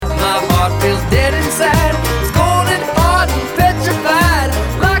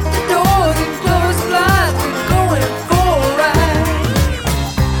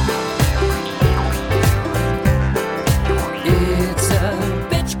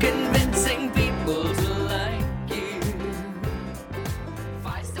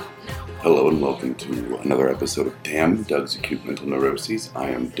and welcome to another episode of Damn, Doug's Acute Mental Neuroses. I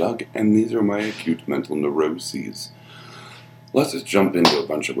am Doug, and these are my acute mental neuroses. Let's just jump into a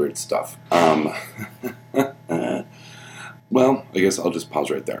bunch of weird stuff. Well, I guess I'll just pause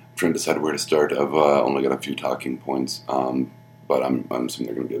right there. I'm trying to decide where to start. I've only got a few talking points, but I'm assuming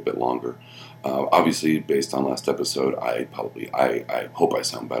they're going to be a bit longer. Obviously, based on last episode, I hope I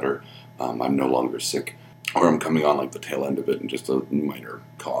sound better. I'm no longer sick, or I'm coming on like the tail end of it and just a minor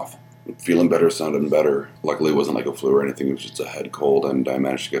cough. I'm feeling better, sounding better. Luckily, it wasn't like a flu or anything. It was just a head cold, and I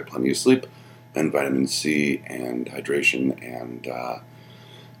managed to get plenty of sleep and vitamin C and hydration and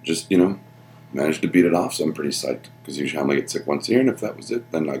managed to beat it off. So I'm pretty psyched because usually I only get sick once a year, and if that was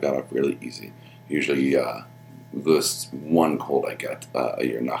it, then I got off really easy. Usually, this one cold I get a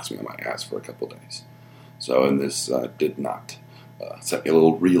year knocks me on my ass for a couple days. So, and this did not. Sent me a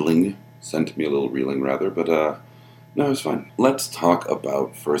little reeling, but no, it was fine. Let's talk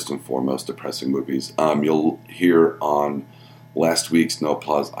about, first and foremost, depressing movies. You'll hear on last week's No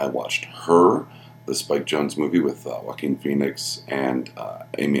Applause, I watched Her, the Spike Jonze movie with Joaquin Phoenix and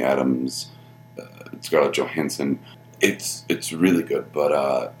Amy Adams, Scarlett Johansson. It's really good,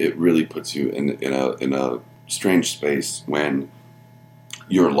 but it really puts you in a strange space when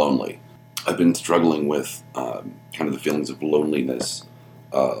you're lonely. I've been struggling with kind of the feelings of loneliness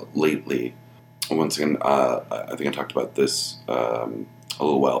lately. Once again, I think I talked about this a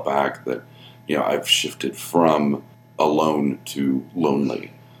little while back, that I've shifted from alone to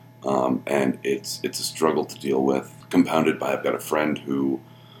lonely, and it's a struggle to deal with. Compounded by, I've got a friend who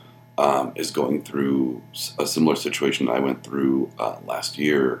is going through a similar situation I went through last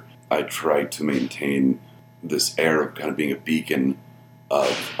year. I tried to maintain this air of kind of being a beacon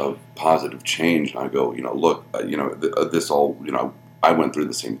of positive change, and I go, look, this all, I went through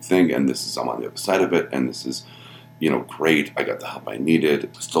the same thing, and I'm on the other side of it, and this is, great. I got the help I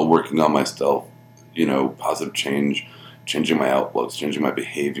needed. Still working on myself, positive change, changing my outlooks, changing my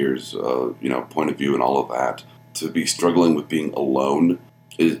behaviors, point of view, and all of that. To be struggling with being alone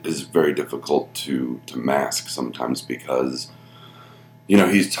is very difficult to mask sometimes because,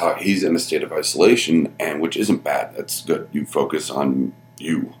 he's in a state of isolation, and which isn't bad. That's good. You focus on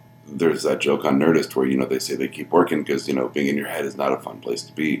you. There's that joke on Nerdist where, they say they keep working because, being in your head is not a fun place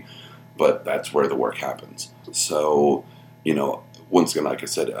to be, but that's where the work happens. So, once again, like I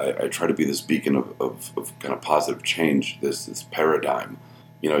said, I try to be this beacon of kind of positive change, this paradigm.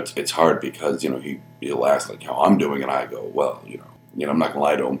 It's hard because, he'll ask like how I'm doing, and I go, well, I'm not going to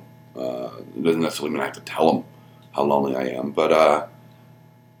lie to him. It doesn't necessarily mean I have to tell him how lonely I am, but,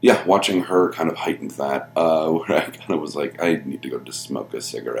 yeah, watching Her kind of heightened that, where I kind of was like, I need to go just smoke a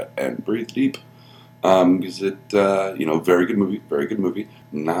cigarette and breathe deep, because it, very good movie,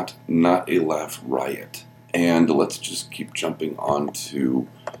 not a laugh riot. And let's just keep jumping on to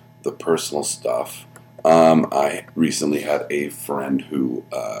the personal stuff. I recently had a friend who,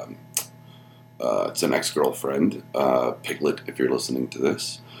 it's an ex-girlfriend, Piglet, if you're listening to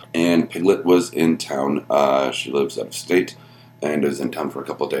this, and Piglet was in town. She lives out of state and is in town for a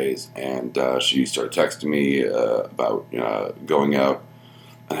couple of days, and she started texting me about going out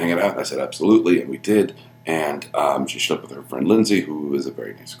and hanging out, and I said absolutely, and we did, and she showed up with her friend Lindsay, who is a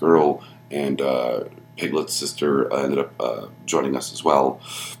very nice girl, and Piglet's sister ended up joining us as well.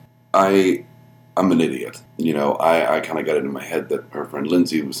 I'm an idiot, I kind of got it in my head that her friend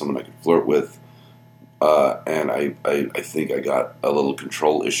Lindsay was someone I could flirt with, and I think I got a little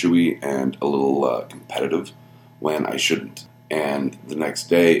control issue-y and a little competitive when I shouldn't. And the next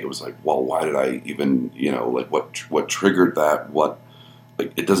day, it was like, well, why did I even, what triggered that?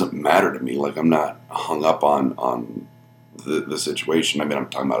 It doesn't matter to me. Like, I'm not hung up on the situation. I mean, I'm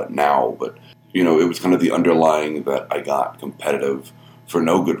talking about it now, but, it was kind of the underlying that I got competitive for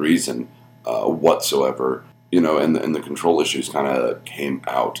no good reason whatsoever, and the control issues kind of came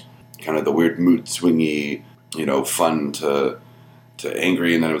out. Kind of the weird mood swingy, fun to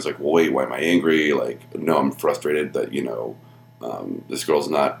angry, and then it was like, well, wait, why am I angry? Like, no, I'm frustrated that, this girl's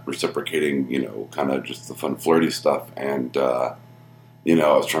not reciprocating, kind of just the fun flirty stuff, and, I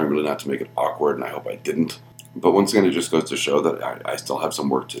was trying really not to make it awkward, and I hope I didn't. But once again, it just goes to show that I still have some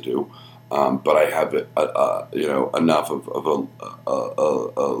work to do, but I have it, enough of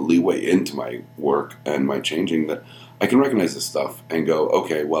a leeway into my work and my changing that I can recognize this stuff and go,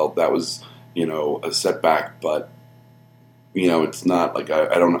 okay, well, that was, a setback, but, it's not like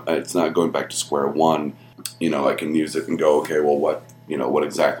it's not going back to square one. I can use it and go, okay, well, what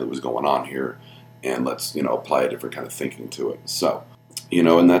exactly was going on here? And let's, apply a different kind of thinking to it. So,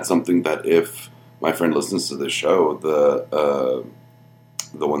 and that's something that if my friend listens to this show, the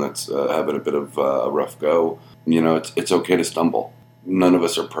one that's having a bit of a rough go, it's okay to stumble. none of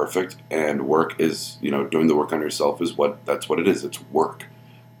us are perfect, and work is, doing the work on yourself that's what it is. It's work.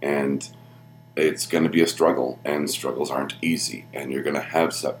 And it's going to be a struggle, and struggles aren't easy, and you're going to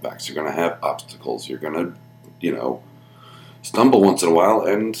have setbacks, you're going to have obstacles, you're going to, stumble once in a while,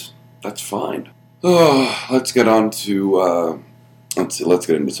 and that's fine. Let's get on to, let's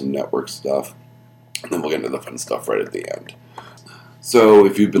get into some network stuff, and then we'll get into the fun stuff right at the end. So,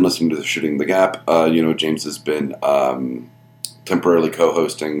 if you've been listening to the Shooting the Gap, James has been temporarily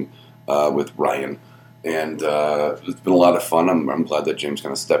co-hosting with Ryan. And it's been a lot of fun. I'm glad that James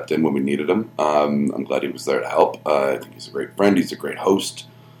kind of stepped in when we needed him. I'm glad he was there to help. I think he's a great friend. He's a great host.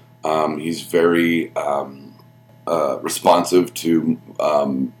 He's very responsive to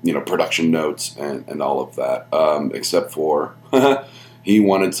production notes and all of that. Except for he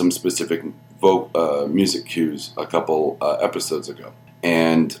wanted some specific music cues a couple episodes ago,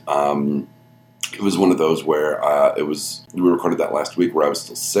 and it was one of those where we recorded that last week where I was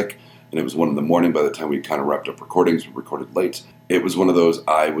still sick. And it was 1 a.m. by the time we kind of wrapped up recordings. We recorded late. It was one of those,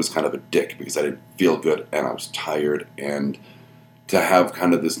 I was kind of a dick because I didn't feel good and I was tired. And to have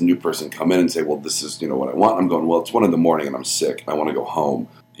kind of this new person come in and say, well, this is, what I want. I'm going, well, it's 1 a.m. and I'm sick. I want to go home.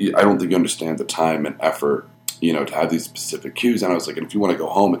 I don't think you understand the time and effort, to have these specific cues. And I was like, and if you want to go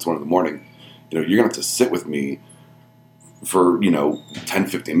home, it's 1 a.m. You're going to have to sit with me for, 10,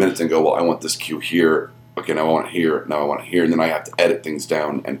 15 minutes and go, well, I want this cue here. Okay, now I want it here, now I want it here, and then I have to edit things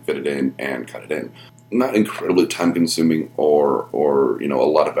down and fit it in and cut it in. Not incredibly time-consuming or a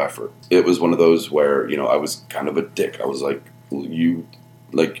lot of effort. It was one of those where, I was kind of a dick. I was like, you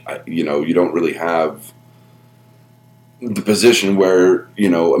don't really have the position where,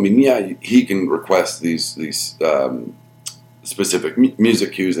 he can request these specific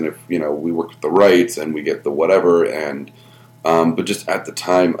music cues, and if, we work with the rights and we get the whatever, and but just at the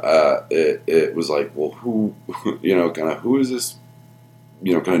time, it was like, well, who is this,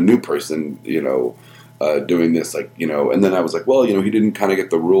 kind of new person, doing this, and then I was like, well, he didn't kind of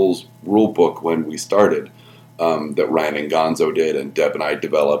get the rule book when we started, that Ryan and Gonzo did, and Deb and I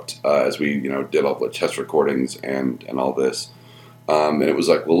developed, as we, did all the test recordings and all this, and it was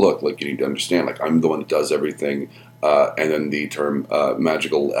like, well, look, you need to understand, I'm the one that does everything, and then the term,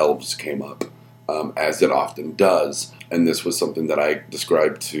 magical elves came up, as it often does. And this was something that I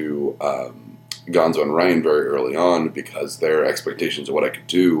described to Gonzo and Ryan very early on because their expectations of what I could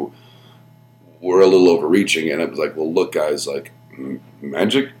do were a little overreaching. And it was like, well, look, guys,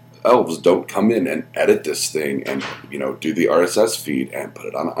 magic elves don't come in and edit this thing and, do the RSS feed and put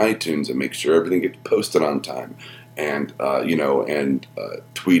it on iTunes and make sure everything gets posted on time and, tweeted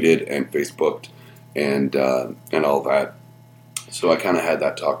and Facebooked and all that. So I kind of had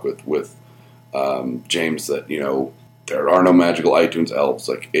that talk with James that, there are no magical iTunes elves.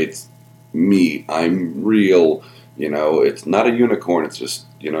 It's me. I'm real. It's not a unicorn. It's just,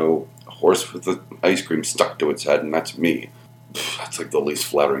 a horse with the ice cream stuck to its head, and that's me. That's the least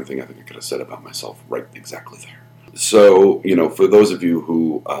flattering thing I think I could have said about myself right exactly there. So, for those of you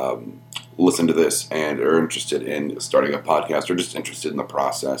who listen to this and are interested in starting a podcast or just interested in the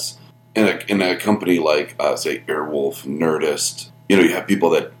process, in a company like, say, Earwolf, Nerdist, you have people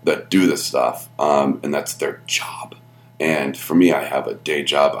that do this stuff, and that's their job. And for me, I have a day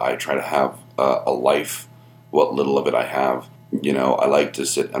job. I try to have a life, what little of it I have. I like to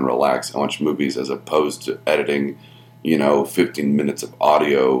sit and relax and watch movies as opposed to editing, 15 minutes of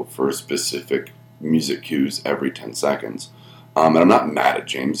audio for specific music cues every 10 seconds. And I'm not mad at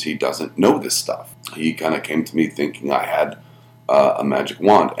James. He doesn't know this stuff. He kind of came to me thinking I had a magic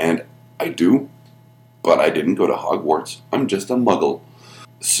wand. And I do, but I didn't go to Hogwarts. I'm just a muggle.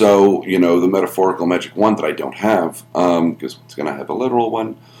 So, the metaphorical magic wand that I don't have, because it's going to have a literal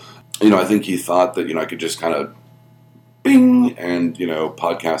one, I think he thought that, I could just kind of bing, and,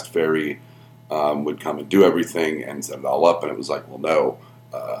 Podcast Fairy would come and do everything and set it all up, and it was like, well, no,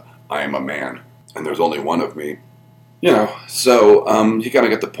 I am a man, and there's only one of me. So he kind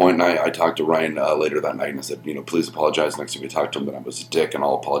of got the point, and I talked to Ryan later that night, and I said, please apologize next time you talk to him that I was a dick, and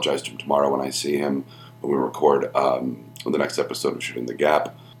I'll apologize to him tomorrow when I see him, when we record the next episode of Shooting the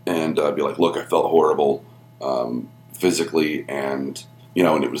Gap, and be like, look, I felt horrible physically, and,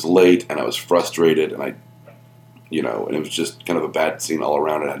 and it was late, and I was frustrated, and and it was just kind of a bad scene all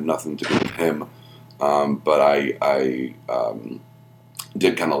around. It had nothing to do with him, but I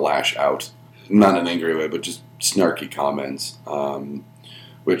did kind of lash out, not in an angry way, but just snarky comments,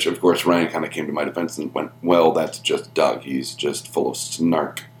 which, of course, Ryan kind of came to my defense and went, well, that's just Doug. He's just full of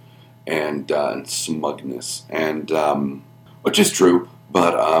snark and smugness, and which is true,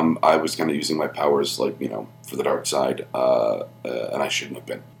 but I was kind of using my powers, for the dark side, and I shouldn't have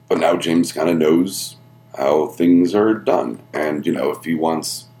been. But now James kind of knows how things are done. And, if he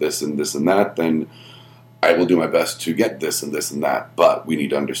wants this and this and that, then I will do my best to get this and this and that. But we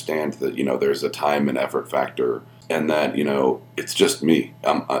need to understand that, there's a time and effort factor, and that, it's just me.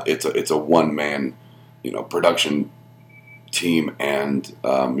 It's a one-man, production team, and,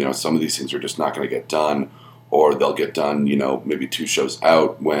 some of these things are just not going to get done, or they'll get done, maybe 2 shows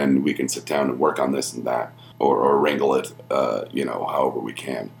out when we can sit down and work on this and that, or wrangle it, however we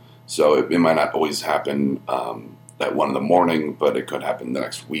can. So it might not always happen at 1 a.m, but it could happen the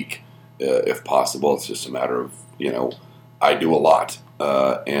next week, if possible. It's just a matter of, I do a lot,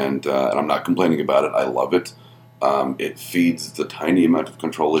 and I'm not complaining about it. I love it. It feeds the tiny amount of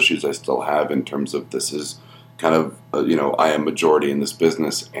control issues I still have in terms of this is kind of, I am majority in this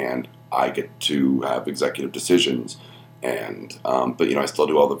business, and I get to have executive decisions. And but I still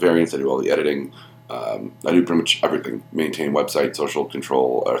do all the variants. I do all the editing. I do pretty much everything: maintain website, social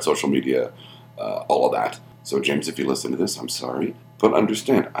control, social media, all of that. So James, if you listen to this, I'm sorry, but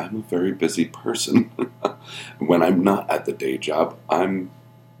understand I'm a very busy person. When I'm not at the day job, I'm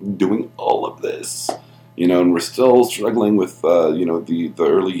doing all of this. And we're still struggling with the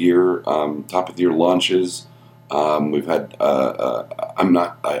early year, top of the year launches. We've had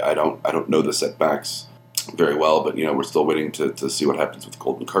I don't know the setbacks very well, but we're still waiting to see what happens with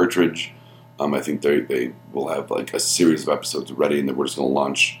Golden Cartridge. I think they will have like a series of episodes ready, and then we're just going to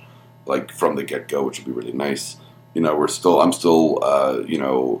launch like from the get-go, which will be really nice. I'm still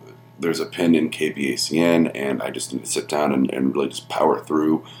there's a pin in KBACN, and I just need to sit down and really just power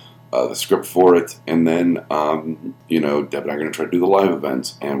through the script for it. And then, Deb and I are going to try to do the live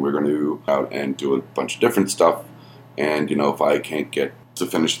events, and we're going to go out and do a bunch of different stuff. And, if I can't get to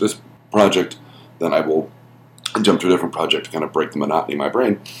finish this project, then I will jump to a different project to kind of break the monotony in my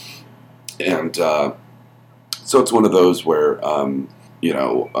brain. And so it's one of those where, I'm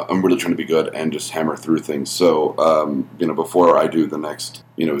really trying to be good and just hammer through things. So, before I do the next,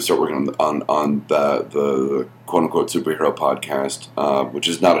 start working on the quote-unquote superhero podcast, which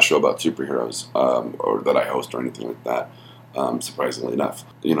is not a show about superheroes, or that I host or anything like that, surprisingly enough.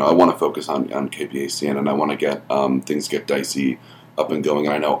 I want to focus on KBACN, and I want to get things get dicey up and going.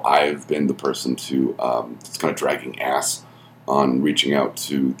 And I know I've been the person to that's kind of dragging ass on reaching out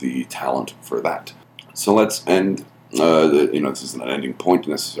to the talent for that. So let's end. This isn't an ending point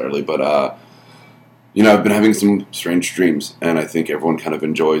necessarily, but I've been having some strange dreams, and I think everyone kind of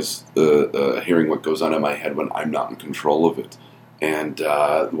enjoys hearing what goes on in my head when I'm not in control of it. And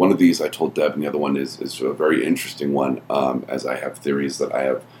one of these I told Deb, and the other one is a very interesting one, as I have theories that I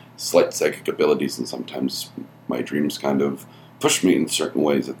have slight psychic abilities, and sometimes my dreams kind of push me in certain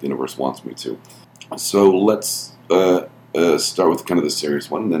ways that the universe wants me to. So let's start with kind of the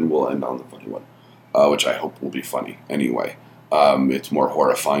serious one, and then we'll end on the funny one, which I hope will be funny anyway. It's more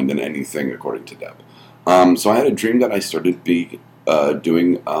horrifying than anything, according to Deb. So I had a dream that I started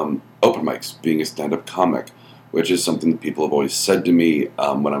doing open mics, being a stand-up comic, which is something that people have always said to me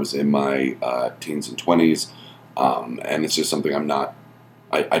when I was in my teens and 20s, and it's just something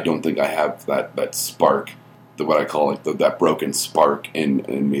I don't think I have that spark, what I call that broken spark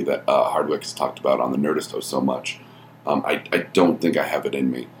in me that Hardwick has talked about on the Nerdist so much. I don't think I have it in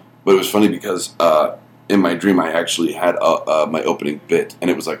me. But it was funny because in my dream I actually had my opening bit, and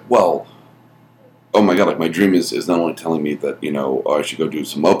it was like, well, oh my god, like my dream is not only telling me that, I should go do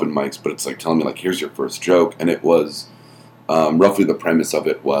some open mics, but it's like telling me like, here's your first joke. And it was roughly the premise of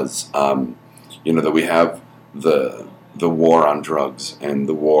it was that we have the war on drugs and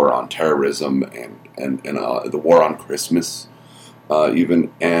the war on terrorism and the war on Christmas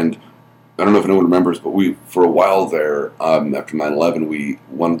even. And I don't know if anyone remembers, but we, for a while there, after 9/11, we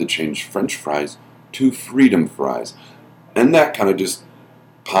wanted to change French fries to freedom fries. And that kind of just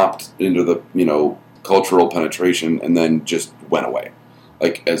popped into the, cultural penetration and then just went away.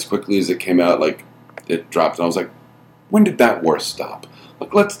 Like, as quickly as it came out, like, it dropped. And I was like, when did that war stop?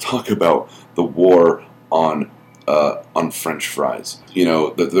 Like, let's talk about the war on French fries.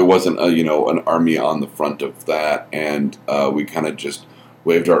 That there wasn't an army on the front of that, and we kind of just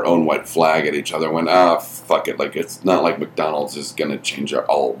waved our own white flag at each other and went, fuck it. Like, it's not like McDonald's is going to change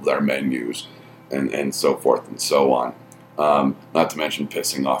all their menus and so forth and so on. Not to mention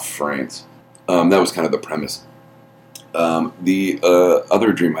pissing off France. That was kind of the premise. The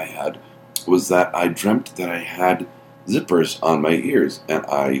other dream I had was that I dreamt that I had zippers on my ears, and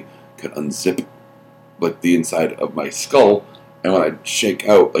I could unzip like the inside of my skull, and when I'd shake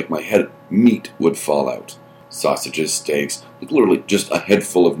out, like my head, meat would fall out. Sausages, steaks, like literally just a head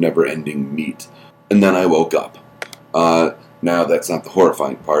full of never-ending meat. And then I woke up. Now that's not the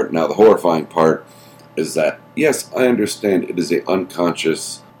horrifying part. Now the horrifying part is that, yes, I understand it is a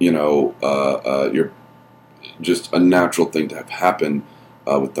unconscious, your just a natural thing to have happen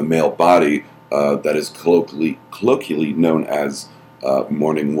with the male body that is colloquially known as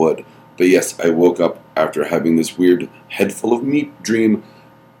morning wood. But yes, I woke up after having this weird head full of meat dream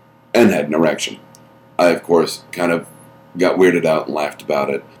and had an erection. I, of course, kind of got weirded out and laughed about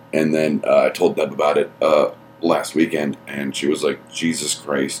it. And then I told Deb about it last weekend, and she was like, Jesus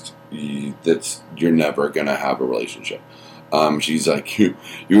Christ, you're never going to have a relationship. She's like, you're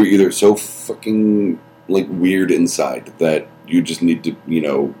either so fucking like weird inside that you just need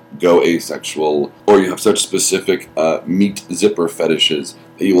to, go asexual, or you have such specific meat zipper fetishes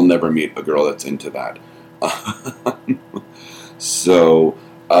that you will never meet a girl that's into that. So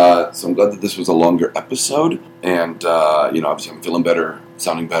I'm glad that this was a longer episode, and, obviously I'm feeling better,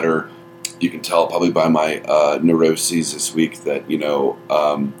 sounding better. You can tell probably by my neuroses this week that,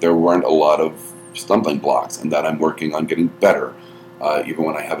 there weren't a lot of stumbling blocks, and that I'm working on getting better, even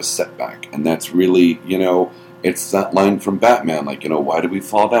when I have a setback. And that's really, it's that line from Batman, like, why do we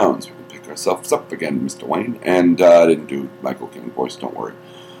fall down? So we can pick ourselves up again, Mr. Wayne. And I didn't do Michael Caine voice, don't worry.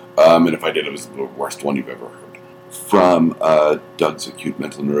 And if I did, it was the worst one you've ever heard. From Doug's Acute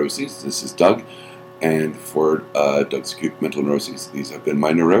Mental Neuroses, this is Doug. And for Doug's Acute Mental Neuroses, these have been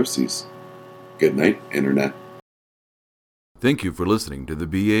my neuroses. Good night, Internet. Thank you for listening to the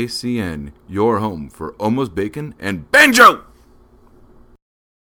BACN, your home for Almost Bacon and Banjo!